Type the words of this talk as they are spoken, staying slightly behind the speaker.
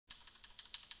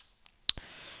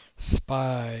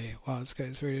Spy. Wow, this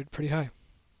guy's rated pretty high.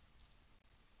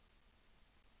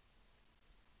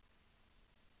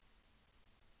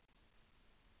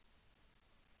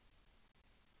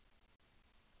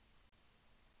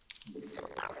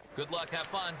 Good luck, have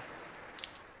fun.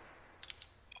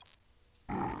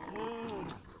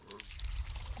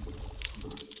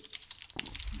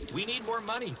 We need more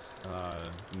monies.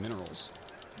 Minerals.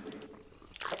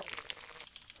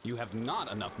 You have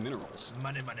not enough minerals.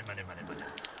 Money, money, money, money, money.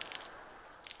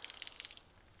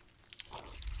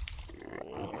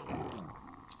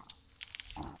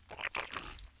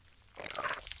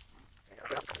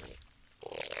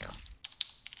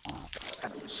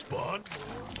 Spawn?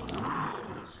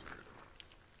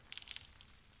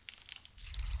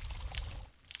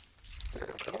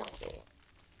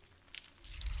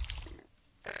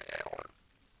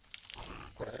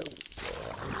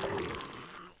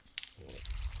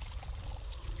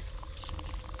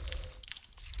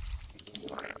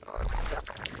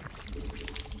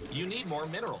 You need more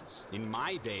minerals. In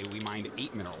my day, we mined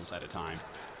 8 minerals at a time.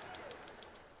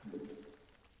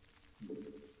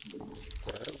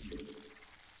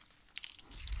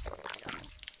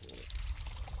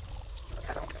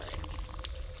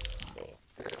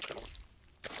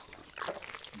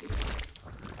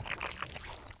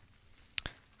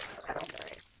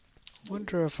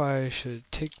 Wonder if I should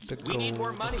take the gold. We need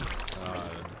more money.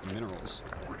 Minerals.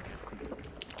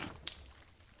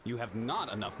 You have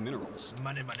not enough minerals.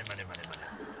 Money, money, money, money, money.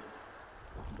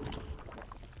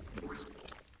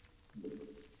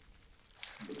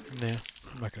 Nah,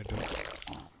 I'm not gonna do it.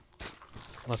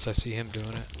 Unless I see him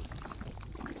doing it.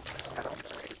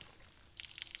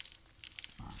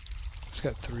 He's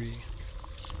got 3.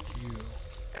 You.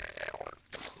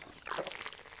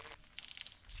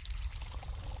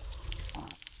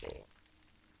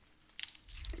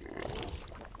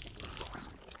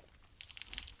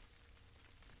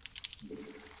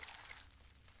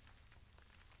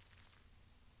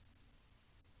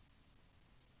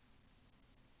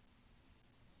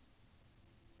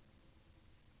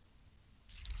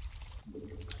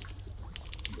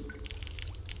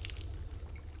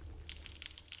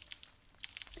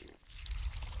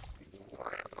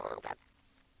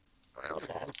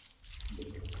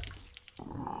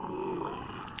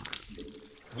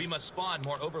 We must spawn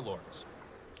more overlords.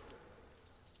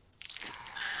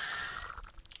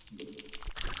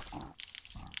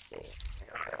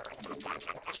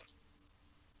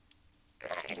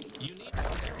 You need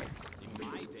more minerals. In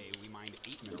my day, we mined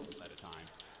 8 minerals at a time.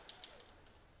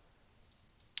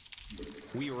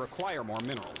 We require more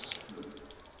minerals.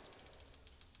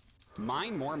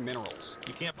 Mine more minerals.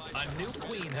 You can't buy. A new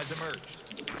queen has emerged.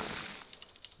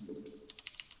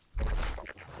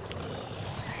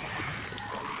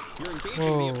 You're engaging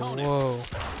Whoa, the opponent. whoa.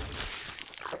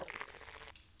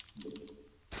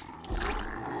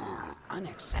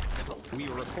 Unacceptable. We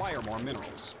require more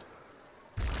minerals.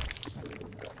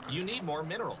 You need more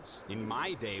minerals. In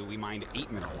my day, we mined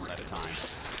 8 minerals at a time.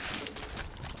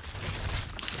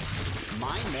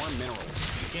 Mine more minerals.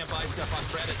 You can't buy stuff on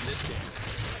credit in this game.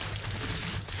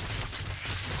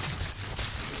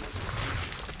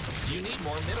 You need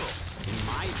more minerals. In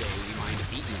my day, we mined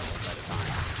 8 minerals at a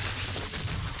time.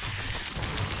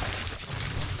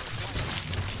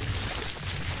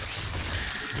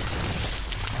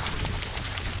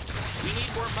 We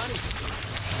need more money.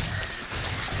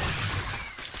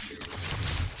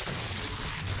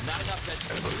 Not enough that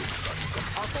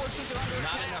Our forces are under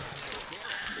not attack. enough.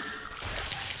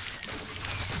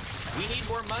 We need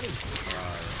more money.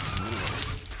 Minerals.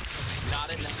 Not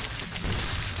enough.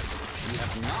 You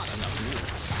have not enough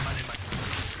minerals. Money, money.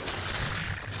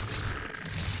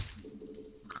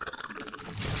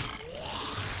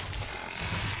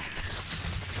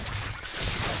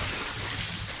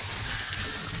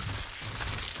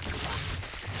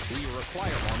 We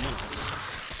require more minerals.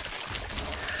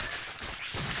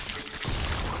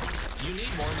 You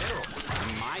need more minerals.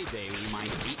 In my day, we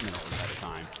mined 8 minerals at a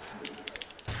time.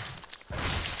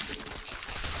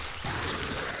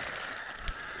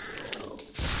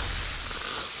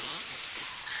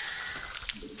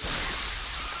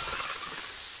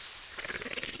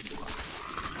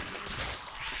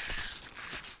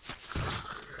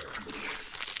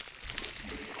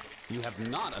 You have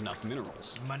not enough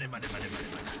minerals. Money, money, money, money,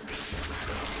 money.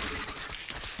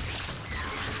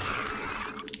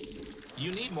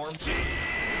 You need more.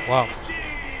 Wow.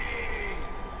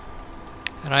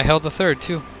 And I held the 3rd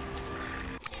too.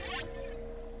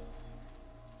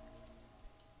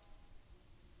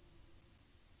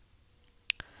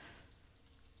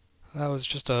 That was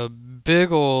just a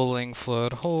big ol' link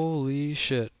flood. Holy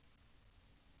shit.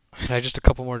 And I had just a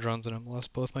couple more drones in him.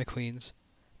 Lost both my queens.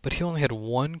 But he only had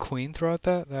one queen throughout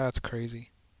that? That's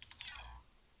crazy.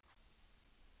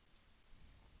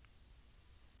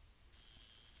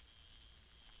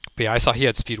 But yeah, I saw he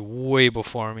had speed way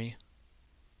before me.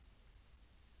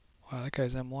 Wow, that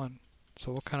guy's M1.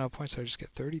 So what kind of points did I just get?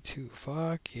 32.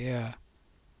 Fuck yeah.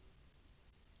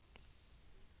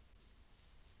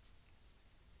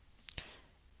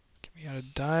 Get me out a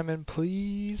diamond,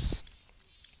 please.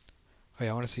 Oh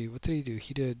yeah, I want to see. What did he do?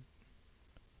 He did...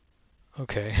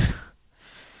 Okay.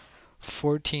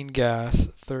 14 gas,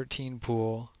 13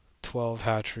 pool, 12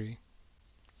 hatchery.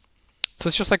 So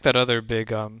it's just like that other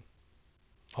big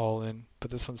all in,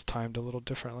 but this one's timed a little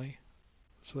differently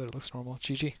so that it looks normal.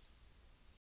 GG.